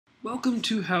Welcome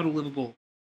to How to Livable.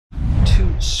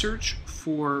 To search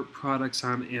for products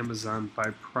on Amazon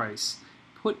by price,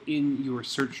 put in your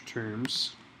search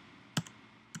terms.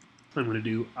 I'm going to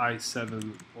do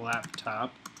i7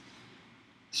 laptop.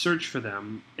 Search for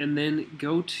them, and then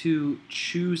go to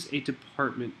choose a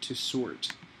department to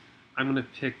sort. I'm going to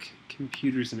pick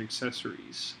computers and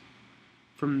accessories.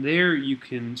 From there, you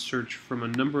can search from a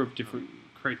number of different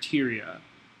criteria.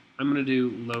 I'm going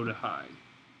to do low to high,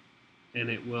 and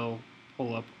it will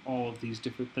pull up all of these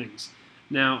different things.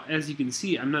 Now, as you can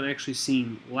see, I'm not actually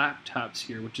seeing laptops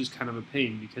here, which is kind of a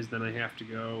pain because then I have to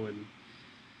go and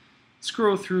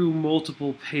scroll through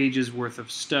multiple pages worth of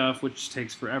stuff, which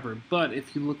takes forever. But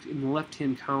if you look in the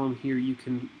left-hand column here, you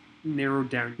can narrow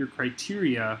down your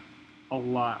criteria a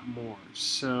lot more.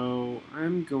 So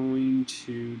I'm going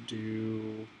to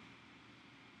do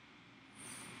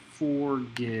 4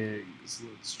 gigs.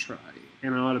 Let's try.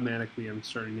 And automatically I'm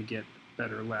starting to get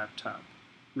better laptop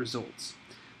results.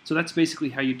 So that's basically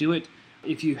how you do it.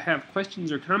 If you have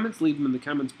questions or comments, leave them in the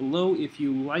comments below. If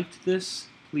you liked this,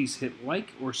 please hit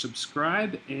like or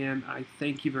subscribe, and I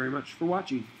thank you very much for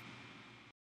watching.